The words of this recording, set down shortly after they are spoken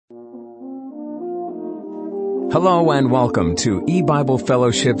Hello and welcome to E-Bible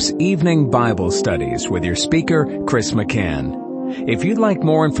Fellowship's Evening Bible Studies with your speaker, Chris McCann. If you'd like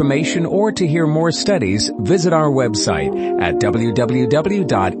more information or to hear more studies, visit our website at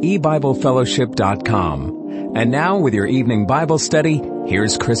www.ebiblefellowship.com. And now with your evening Bible study,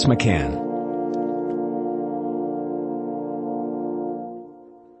 here's Chris McCann.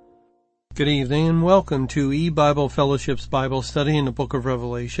 Good evening and welcome to E-Bible Fellowship's Bible study in the book of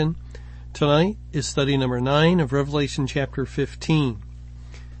Revelation. Tonight is study number 9 of Revelation chapter 15.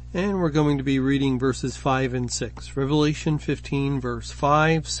 And we're going to be reading verses 5 and 6. Revelation 15 verse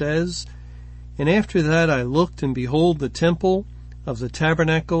 5 says, "And after that I looked, and behold, the temple of the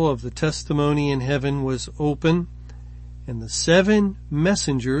tabernacle of the testimony in heaven was open, and the 7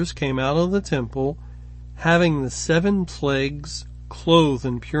 messengers came out of the temple, having the 7 plagues, clothed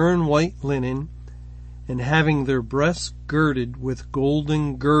in pure and white linen, and having their breasts girded with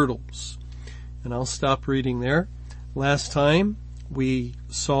golden girdles." And I'll stop reading there. Last time we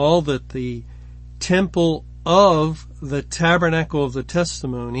saw that the temple of the tabernacle of the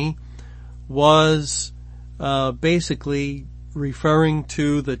testimony was basically referring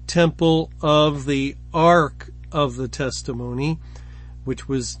to the temple of the ark of the testimony, which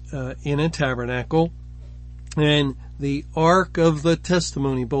was in a tabernacle. And the ark of the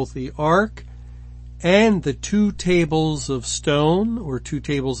testimony, both the ark and the 2 tables of stone, or 2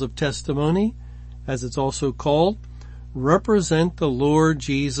 tables of testimony, as it's also called, represent the Lord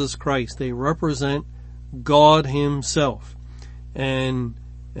Jesus Christ. They represent God Himself. And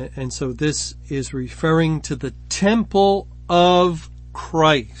so this is referring to the temple of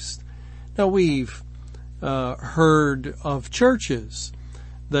Christ. Now we've heard of churches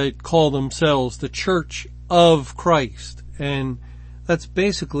that call themselves the Church of Christ. And that's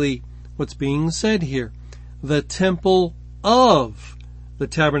basically what's being said here. The temple of the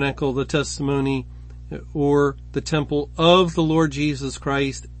tabernacle of the testimony, or the temple of the Lord Jesus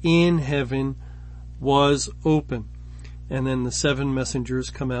Christ in heaven, was open. And then the 7 messengers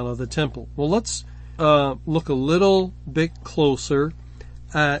come out of the temple. Well, let's look a little bit closer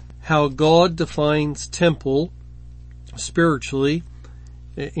at how God defines temple spiritually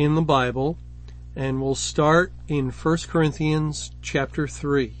in the Bible. And we'll start in 1 Corinthians chapter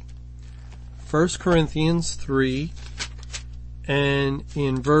 3. 1 Corinthians 3 and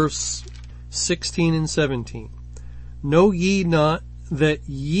in verse 16 and 17. "Know ye not that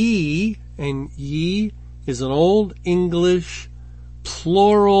ye," and ye is an old English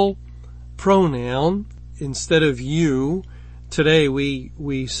plural pronoun instead of you. Today we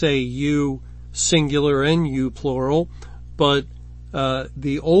say you singular and you plural, but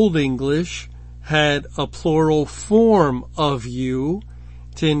the old English had a plural form of you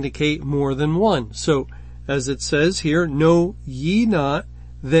to indicate more than one. So as it says here, "Know ye not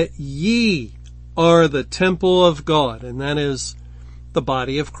that ye are the temple of God," and that is the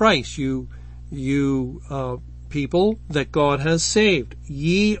body of Christ. You people that God has saved.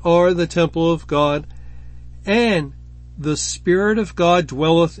 "Ye are the temple of God, and the Spirit of God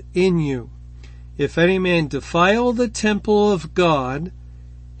dwelleth in you. If any man defile the temple of God,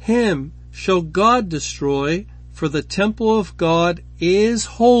 him shall God destroy, for the temple of God is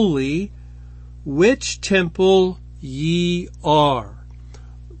holy, which temple ye are."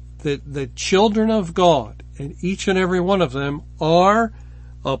 The children of God, and each and every one of them, are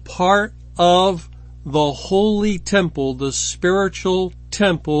a part of the holy temple, the spiritual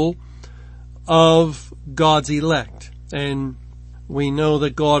temple of God's elect. And we know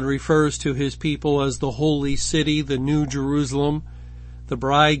that God refers to His people as the holy city, the New Jerusalem, the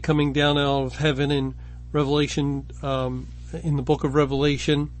bride coming down out of heaven in Revelation, in the book of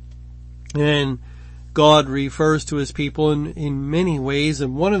Revelation. And God refers to His people in many ways,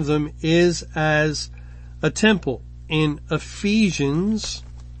 and one of them is as a temple. In Ephesians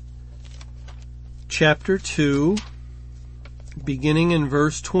chapter 2, beginning in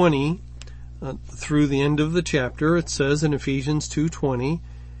verse 20, through the end of the chapter, it says in Ephesians 2:20,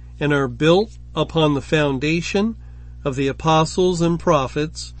 "And are built upon the foundation of the apostles and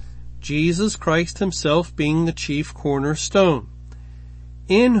prophets, Jesus Christ Himself being the chief cornerstone,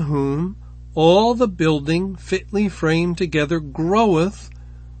 in whom all the building fitly framed together groweth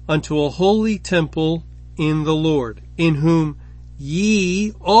unto a holy temple in the Lord, in whom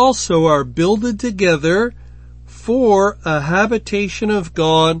ye also are builded together for a habitation of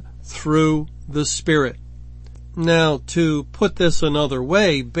God through the Spirit." Now, to put this another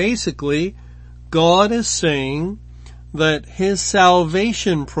way, basically, God is saying that His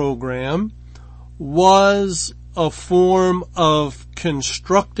salvation program was a form of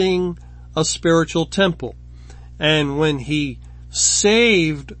constructing a spiritual temple. And when He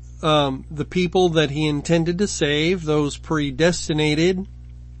saved the people that he intended to save, those predestinated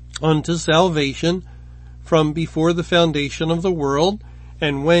unto salvation from before the foundation of the world.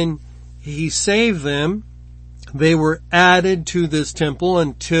 And when he saved them, they were added to this temple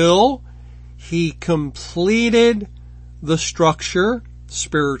until he completed the structure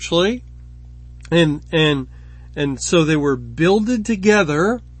spiritually. And so they were builded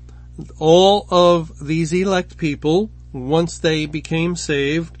together, all of these elect people, once they became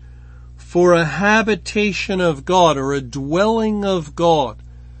saved, for a habitation of God, or a dwelling of God.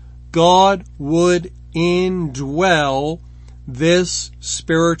 God would indwell this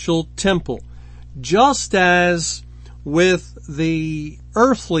spiritual temple. Just as with the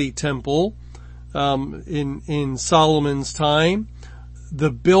earthly temple, in Solomon's time,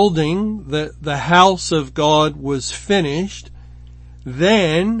 the building, the house of God was finished,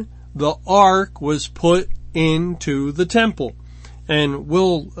 then the ark was put into the temple. And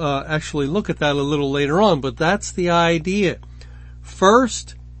we'll actually look at that a little later on, but that's the idea.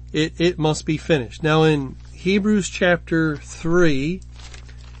 First, it must be finished. Now in Hebrews chapter 3,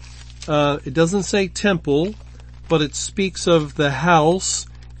 it doesn't say temple, but it speaks of the house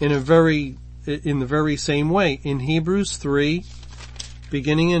in the very same way. In Hebrews 3,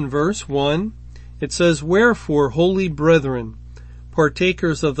 beginning in verse 1, it says, "Wherefore, holy brethren,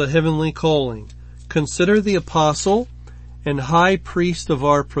 partakers of the heavenly calling, consider the apostle and high priest of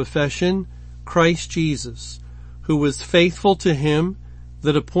our profession, Christ Jesus, who was faithful to him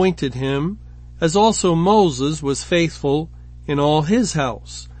that appointed him, as also Moses was faithful in all his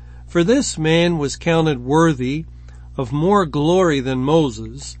house. For this man was counted worthy of more glory than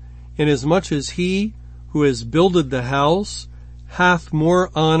Moses, inasmuch as he who has builded the house hath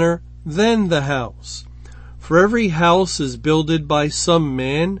more honor than the house. For every house is builded by some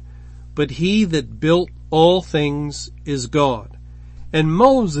man, but he that built all things is God. And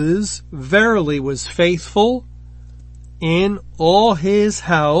Moses verily was faithful in all his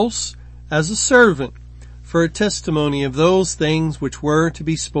house as a servant, for a testimony of those things which were to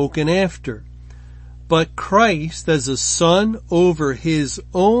be spoken after. But Christ as a son over his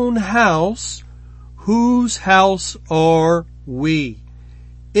own house, whose house are we,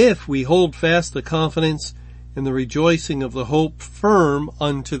 if we hold fast the confidence and the rejoicing of the hope firm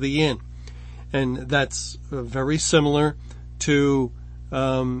unto the end." And that's very similar to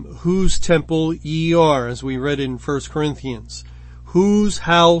whose temple ye are, as we read in 1 Corinthians. Whose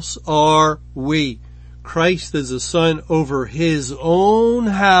house are we? Christ is a son over his own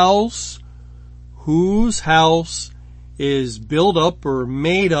house, whose house is built up or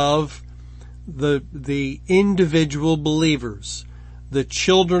made of the individual believers, the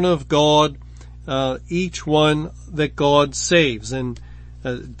children of God, each one that God saves. And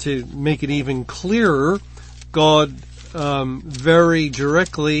to make it even clearer, God very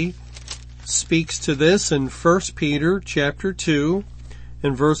directly speaks to this in 1 Peter chapter 2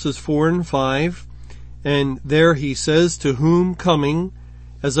 and verses 4 and 5. And there he says, "To whom coming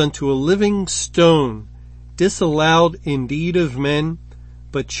as unto a living stone, disallowed indeed of men,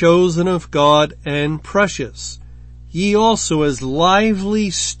 but chosen of God and precious, ye also as lively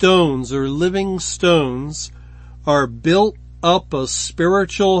stones or living stones are built up a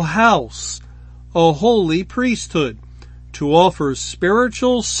spiritual house, a holy priesthood, to offer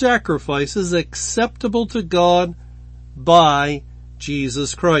spiritual sacrifices acceptable to God by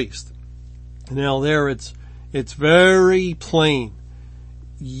Jesus Christ." Now there it's very plain.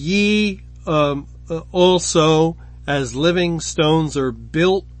 Ye also as living stones are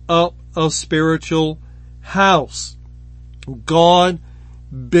built up a spiritual house. God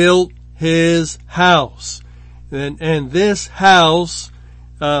built his house. And this house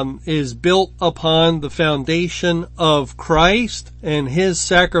is built upon the foundation of Christ and his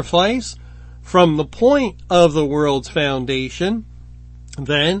sacrifice from the point of the world's foundation.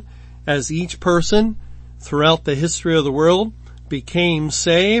 Then, as each person throughout the history of the world became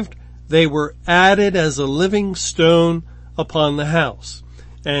saved, they were added as a living stone upon the house.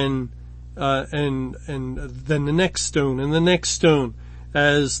 And then the next stone and the next stone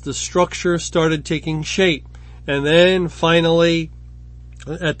as the structure started taking shape. And then finally,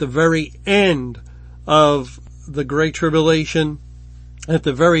 at the very end of the Great Tribulation, at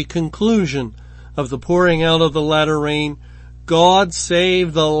the very conclusion of the pouring out of the latter rain, God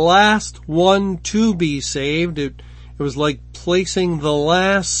saved the last one to be saved. It was like placing the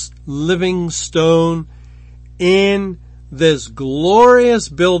last living stone in this glorious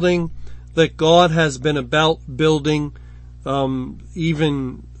building that God has been about building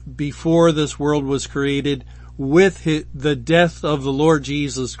even before this world was created, with the death of the Lord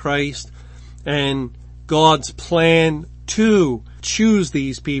Jesus Christ and God's plan to choose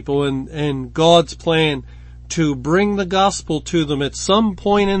these people and God's plan to bring the gospel to them at some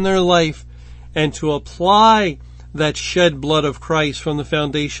point in their life and to apply that shed blood of Christ from the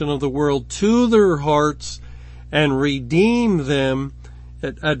foundation of the world to their hearts and redeem them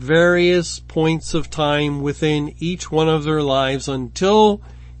at various points of time within each one of their lives until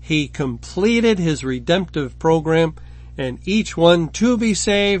he completed his redemptive program, and each one to be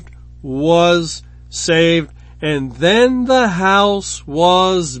saved was saved. And then the house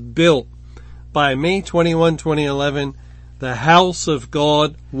was built. By May 21, 2011, the house of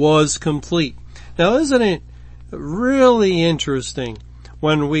God was complete. Now, isn't it really interesting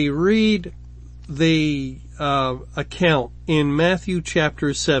when we read the account in Matthew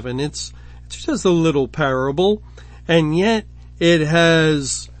chapter 7? It's just a little parable, and yet it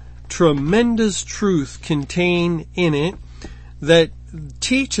has tremendous truth contained in it that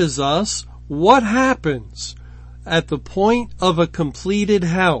teaches us what happens at the point of a completed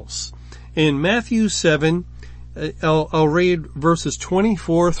house. In Matthew 7, I'll read verses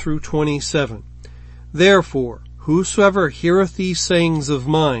 24 through 27. Therefore, whosoever heareth these sayings of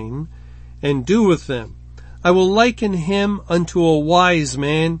mine, and doeth them, I will liken him unto a wise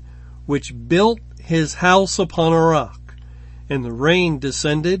man, which built his house upon a rock. And the rain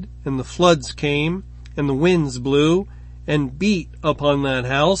descended, and the floods came, and the winds blew, and beat upon that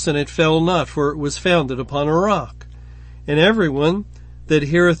house, and it fell not, for it was founded upon a rock. And everyone that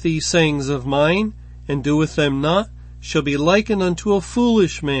heareth these sayings of mine, and doeth them not, shall be likened unto a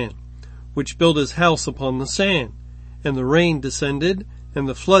foolish man, which built his house upon the sand. And the rain descended, and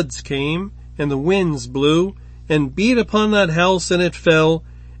the floods came, and the winds blew, and beat upon that house, and it fell,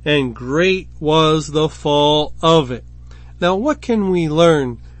 and great was the fall of it. Now, what can we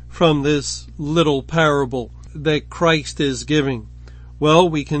learn from this little parable that Christ is giving? Well,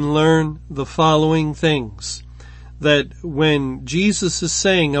 we can learn the following things. That when Jesus is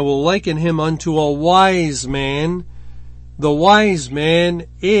saying, I will liken him unto a wise man, the wise man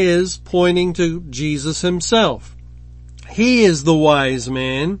is pointing to Jesus himself. He is the wise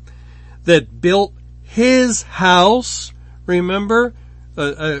man that built his house. Remember,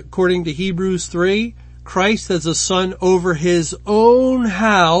 according to Hebrews 3, Christ has a son over his own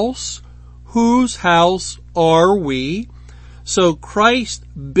house. Whose house are we? So Christ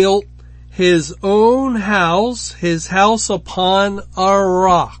built his own house, his house upon a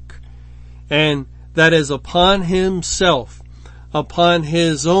rock. And that is upon himself, upon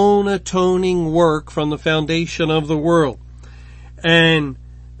his own atoning work from the foundation of the world. And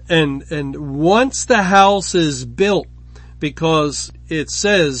once the house is built, because it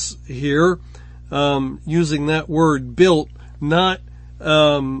says here, using that word built, not,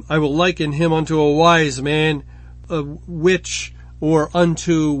 I will liken him unto a wise man,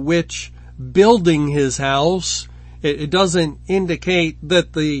 unto which building his house. It doesn't indicate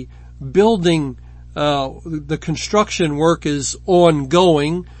that the building, the construction work is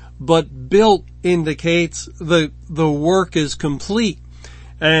ongoing, but built indicates the work is complete.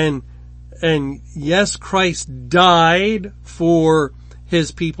 And yes, Christ died for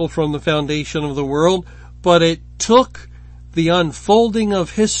his people from the foundation of the world, but it took the unfolding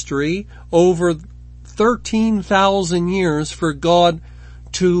of history over 13,000 years for God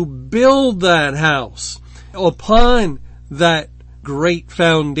to build that house upon that great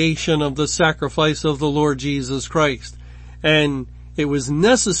foundation of the sacrifice of the Lord Jesus Christ. And it was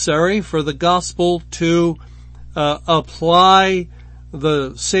necessary for the gospel to apply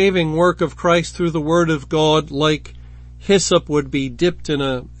the saving work of Christ through the word of God, like hyssop would be dipped in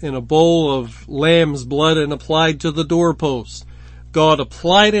a bowl of lamb's blood and applied to the doorpost. God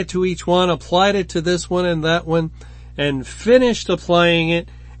applied it to each one, applied it to this one and that one, and finished applying it,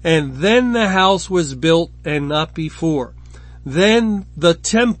 and then the house was built and not before. Then the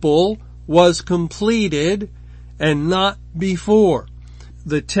temple was completed and not before.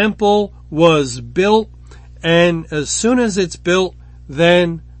 The temple was built, and as soon as it's built,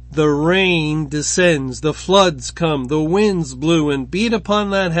 then the rain descends, the floods come, the winds blew and beat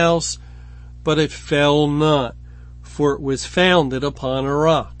upon that house, but it fell not, for it was founded upon a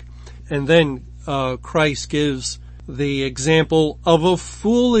rock. And then Christ gives the example of a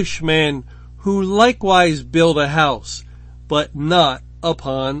foolish man who likewise built a house, but not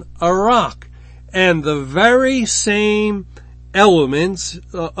upon a rock. And the very same elements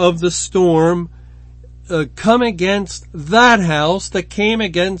of the storm come against that house that came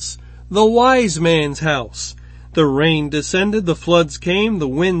against the wise man's house. The rain descended, the floods came, the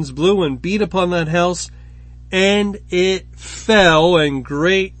winds blew and beat upon that house, and it fell, and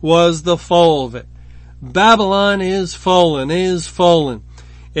great was the fall of it. Babylon is fallen, is fallen.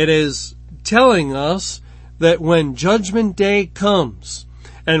 It is telling us that when judgment day comes,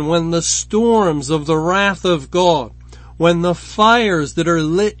 and when the storms of the wrath of God, when the fires that are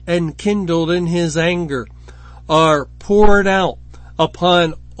lit and kindled in his anger are poured out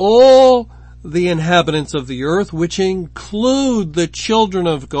upon all the inhabitants of the earth, which include the children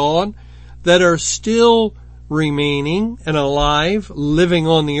of God that are still remaining and alive, living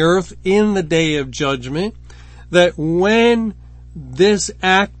on the earth in the day of judgment, that when this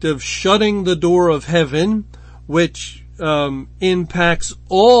act of shutting the door of heaven, which impacts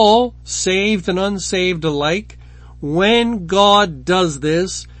all saved and unsaved alike, when God does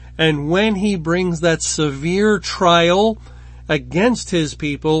this, and when he brings that severe trial against his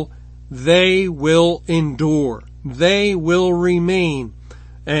people, they will endure. They will remain.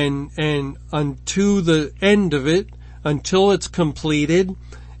 And unto the end of it, until it's completed,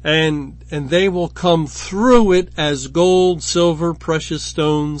 and they will come through it as gold, silver, precious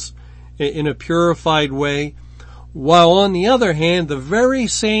stones in a purified way. While on the other hand, the very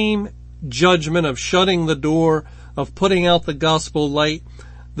same judgment of shutting the door, of putting out the gospel light,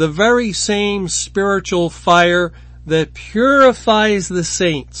 the very same spiritual fire that purifies the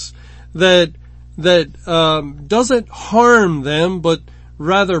saints, that doesn't harm them, but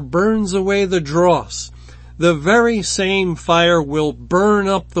rather burns away the dross. The very same fire will burn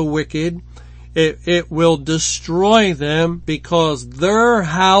up the wicked. It will destroy them because their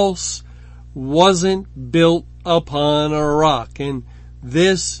house wasn't built upon a rock. And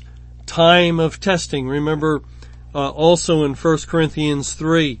this time of testing, remember also in 1 Corinthians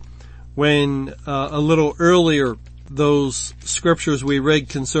 3, when a little earlier, those scriptures we read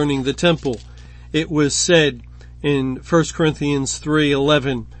concerning the temple, it was said in 1 Corinthians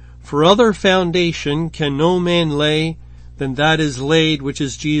 3:11, "For other foundation can no man lay than that is laid, which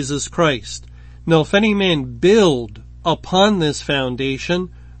is Jesus Christ. Now if any man build upon this foundation,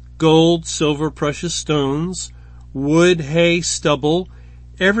 gold, silver, precious stones, wood, hay, stubble,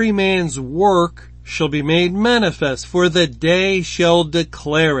 every man's work shall be made manifest, for the day shall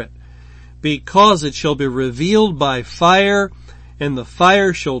declare it, because it shall be revealed by fire, and the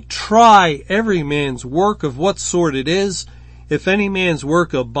fire shall try every man's work of what sort it is. If any man's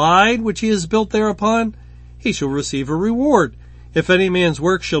work abide, which he has built thereupon, he shall receive a reward. If any man's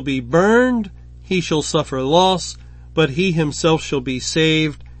work shall be burned, he shall suffer loss, but he himself shall be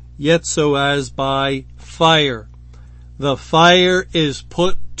saved, yet so as by fire." The fire is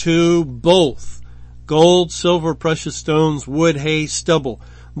put to both gold, silver, precious stones, wood, hay, stubble.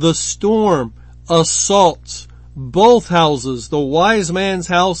 The storm assaults both houses, the wise man's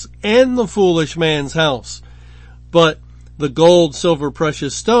house and the foolish man's house. But the gold, silver,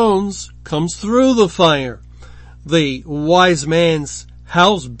 precious stones comes through the fire. The wise man's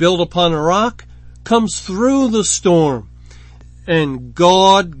house built upon a rock comes through the storm. And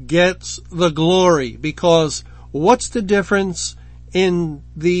God gets the glory, because what's the difference in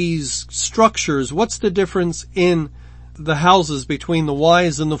these structures? What's the difference in the houses between the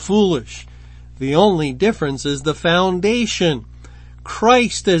wise and the foolish? The only difference is the foundation.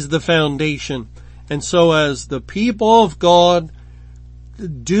 Christ is the foundation. And so as the people of God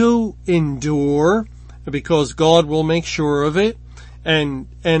do endure, because God will make sure of it, and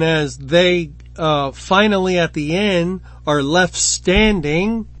as they finally at the end are left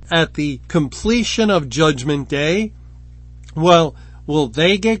standing at the completion of Judgment Day, well, will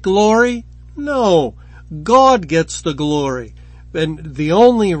they get glory? No. God gets the glory. And the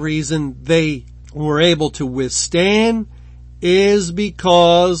only reason they were able to withstand is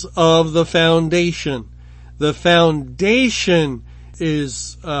because of the foundation. The foundation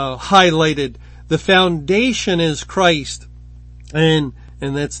is highlighted. The foundation is Christ. And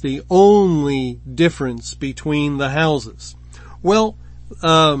that's the only difference between the houses. Well,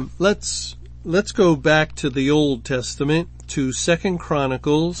 let's go back to the Old Testament, to 2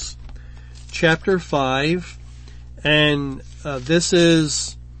 Chronicles chapter 5, and this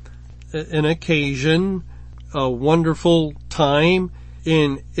is an occasion, a wonderful time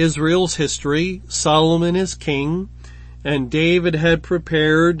in Israel's history. Solomon is king, and David had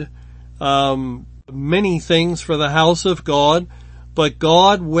prepared many things for the house of God, but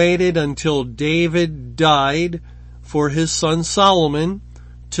God waited until David died for his son Solomon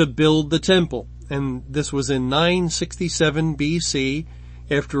to build the temple. And this was in 967 BC,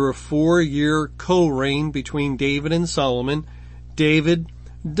 after a 4-year co-reign between David and Solomon. David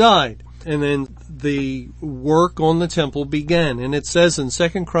died, and then the work on the temple began. And it says in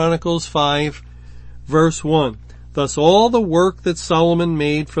 2 Chronicles 5 verse 1, "Thus all the work that Solomon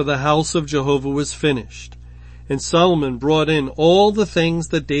made for the house of Jehovah was finished. And Solomon brought in all the things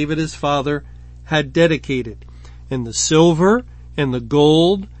that David his father had dedicated, and the silver and the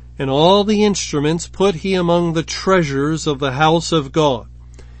gold and all the instruments put he among the treasures of the house of God.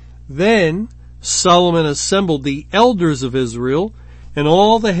 Then Solomon assembled the elders of Israel and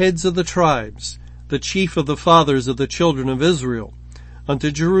all the heads of the tribes, the chief of the fathers of the children of Israel, unto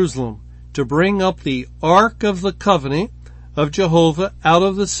Jerusalem, to bring up the ark of the covenant of Jehovah out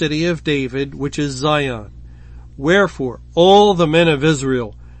of the city of David, which is Zion. Wherefore all the men of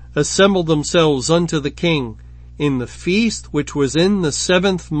Israel assembled themselves unto the king in the feast which was in the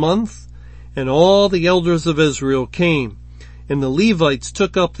 7th month, and all the elders of Israel came, and the Levites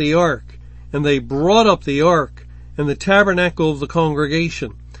took up the ark, and they brought up the ark, and the tabernacle of the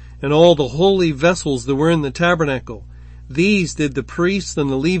congregation, and all the holy vessels that were in the tabernacle. These did the priests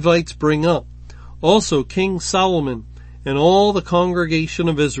and the Levites bring up. Also King Solomon and all the congregation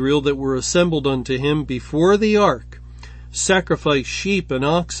of Israel that were assembled unto him before the ark sacrificed sheep and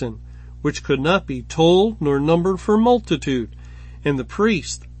oxen, which could not be told nor numbered for multitude. And the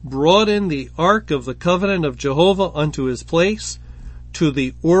priest brought in the ark of the covenant of Jehovah unto his place, to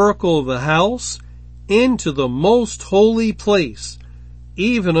the oracle of the house, into the most holy place,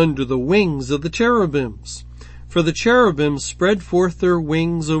 even under the wings of the cherubims. For the cherubims spread forth their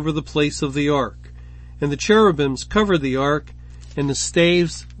wings over the place of the ark, and the cherubims covered the ark, and the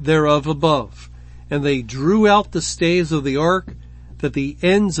staves thereof above. And they drew out the staves of the ark, that the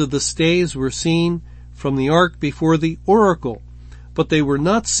ends of the staves were seen from the ark before the oracle, but they were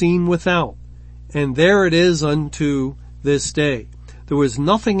not seen without. And there it is unto this day. There was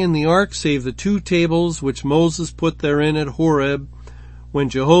nothing in the ark save the 2 tables which Moses put therein at Horeb, when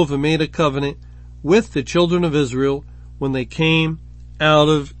Jehovah made a covenant with the children of Israel when they came out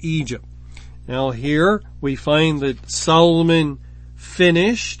of Egypt. Now here we find that Solomon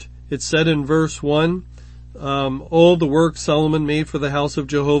finished. It said in verse 1, all the work Solomon made for the house of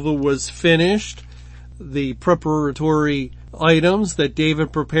Jehovah was finished. The preparatory items that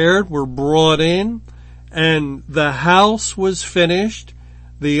David prepared were brought in, and the house was finished.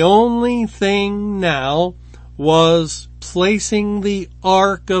 The only thing now was placing the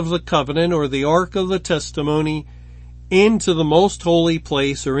ark of the covenant, or the ark of the testimony, into the most holy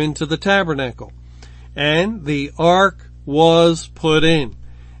place, or into the tabernacle. And the ark was put in.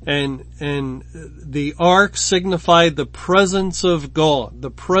 And the ark signified the presence of God,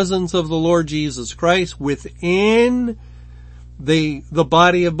 the presence of the Lord Jesus Christ within the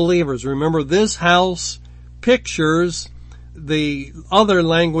body of believers. Remember, this house pictures the other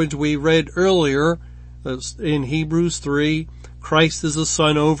language we read earlier in Hebrews 3. Christ is the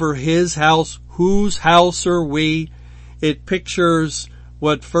Son over his house. Whose house are we? It pictures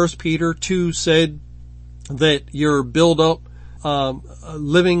what 1 Peter 2 said, that you're built up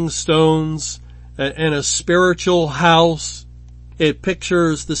living stones and a spiritual house. It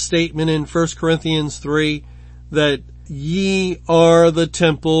pictures the statement in 1 Corinthians 3 that ye are the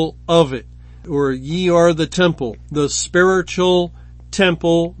temple of it, or ye are the temple, the spiritual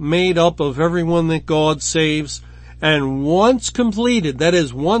temple made up of everyone that God saves. And once completed, that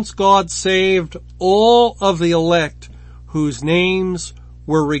is, once God saved all of the elect whose names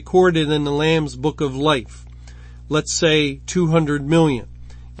were recorded in the Lamb's Book of Life, let's say 200 million,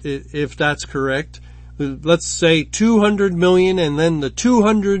 if that's correct. Let's say 200 million, and then the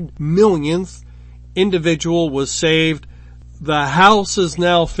 200 millionth individual was saved. The house is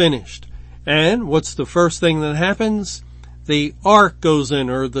now finished. And what's the first thing that happens? The ark goes in,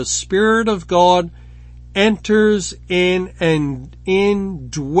 or the Spirit of God enters in and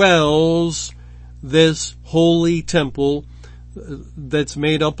indwells this holy temple that's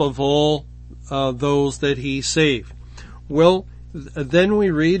made up of all those that he saved. Well, then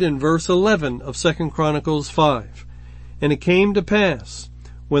we read in verse 11 of 2 Chronicles 5. And it came to pass,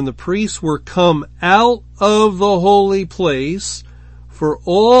 when the priests were come out of the holy place, for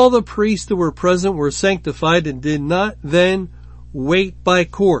all the priests that were present were sanctified and did not then wait by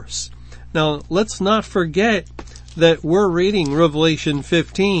course. Now, let's not forget that we're reading Revelation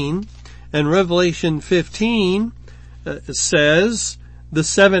 15, and Revelation 15 says the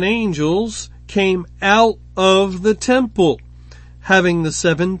 7 angels came out of the temple, having the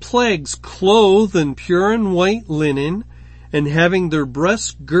 7 plagues, clothed in pure and white linen, and having their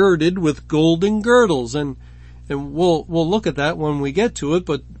breasts girded with golden girdles. And we'll look at that when we get to it,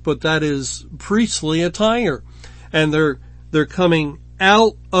 but that is priestly attire. And they're coming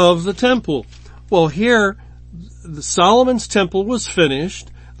out of the temple. Well, here, Solomon's temple was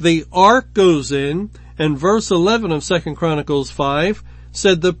finished, the ark goes in, and verse 11 of 2 Chronicles 5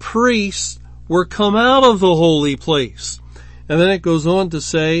 said the priests were come out of the holy place. And then it goes on to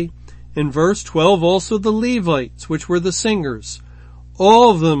say, in verse 12, also the Levites, which were the singers,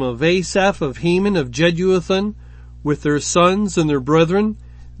 all of them of Asaph, of Heman, of Jeduthun, with their sons and their brethren,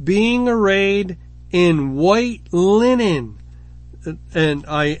 being arrayed in white linen. And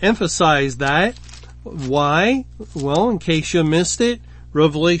I emphasize that. Why? Well, in case you missed it,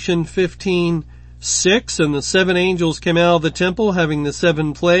 Revelation 15:6, and the 7 angels came out of the temple having the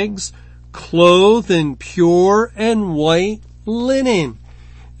 7 plagues, clothed in pure and white linen.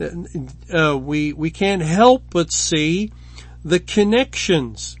 We can't help but see the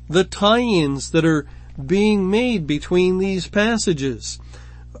connections, the tie-ins that are being made between these passages.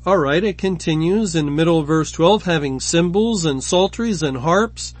 Alright, it continues in the middle of verse 12, having cymbals and psalteries and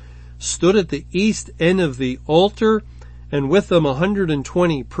harps, stood at the east end of the altar, and with them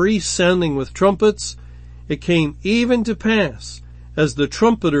 120 priests sounding with trumpets. It came even to pass, as the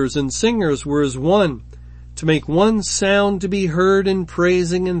trumpeters and singers were as one, to make one sound to be heard in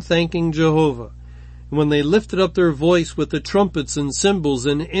praising and thanking Jehovah. And when they lifted up their voice with the trumpets and cymbals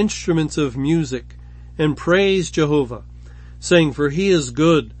and instruments of music, and praised Jehovah, saying, for he is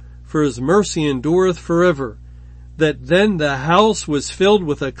good, for his mercy endureth forever. That then the house was filled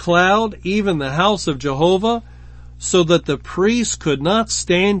with a cloud, even the house of Jehovah, so that the priests could not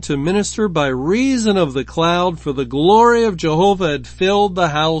stand to minister by reason of the cloud, for the glory of Jehovah had filled the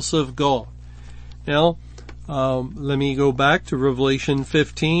house of God. Now, let me go back to Revelation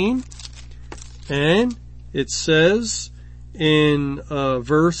 15, and it says in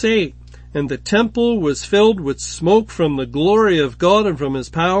verse 8, and the temple was filled with smoke from the glory of God and from his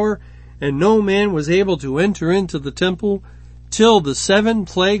power, and no man was able to enter into the temple till the 7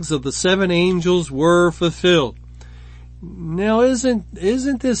 plagues of the 7 angels were fulfilled. Now, isn't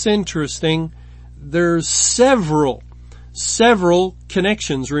this interesting? There's several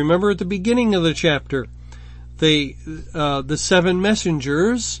connections. Remember at the beginning of the chapter, the 7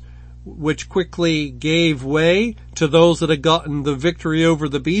 messengers, which quickly gave way to those that had gotten the victory over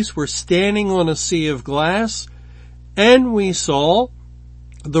the beast, were standing on a sea of glass, and we saw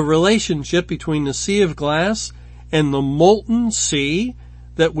the relationship between the sea of glass and the molten sea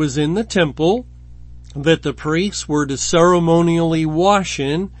that was in the temple, that the priests were to ceremonially wash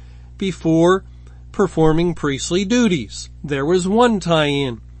in before performing priestly duties. There was one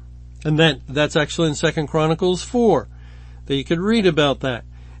tie-in, and that's actually in 2 Chronicles 4, that you could read about that.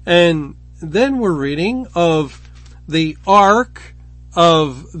 And then we're reading of the Ark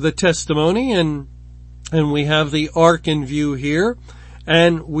of the Testimony, and we have the Ark in view here.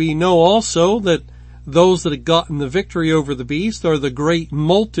 And we know also that those that had gotten the victory over the beast are the great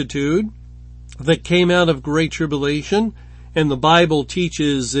multitude that came out of great tribulation. And the Bible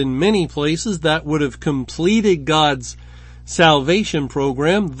teaches in many places that would have completed God's salvation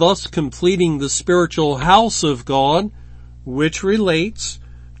program, thus completing the spiritual house of God, which relates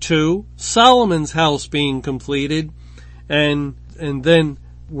to Solomon's house being completed. And then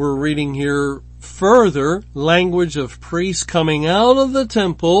we're reading here further language of priests coming out of the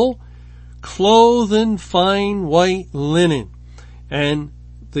temple, clothed in fine white linen. And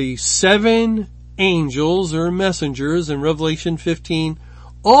the 7 angels or messengers in Revelation 15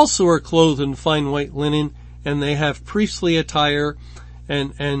 also are clothed in fine white linen, and they have priestly attire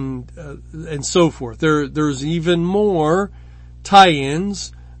and so forth. There's even more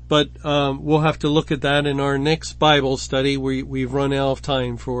tie-ins, but we'll have to look at that in our next Bible study. We've run out of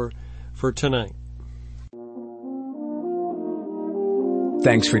time for tonight.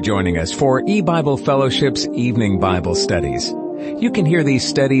 Thanks for joining us for E-Bible Fellowship's Evening Bible Studies. You can hear these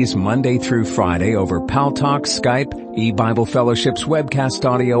studies Monday through Friday over Paltalk, Skype, E-Bible Fellowship's webcast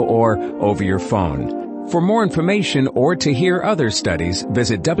audio, or over your phone. For more information or to hear other studies,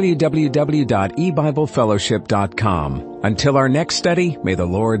 visit www.ebiblefellowship.com. Until our next study, may the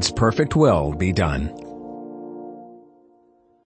Lord's perfect will be done.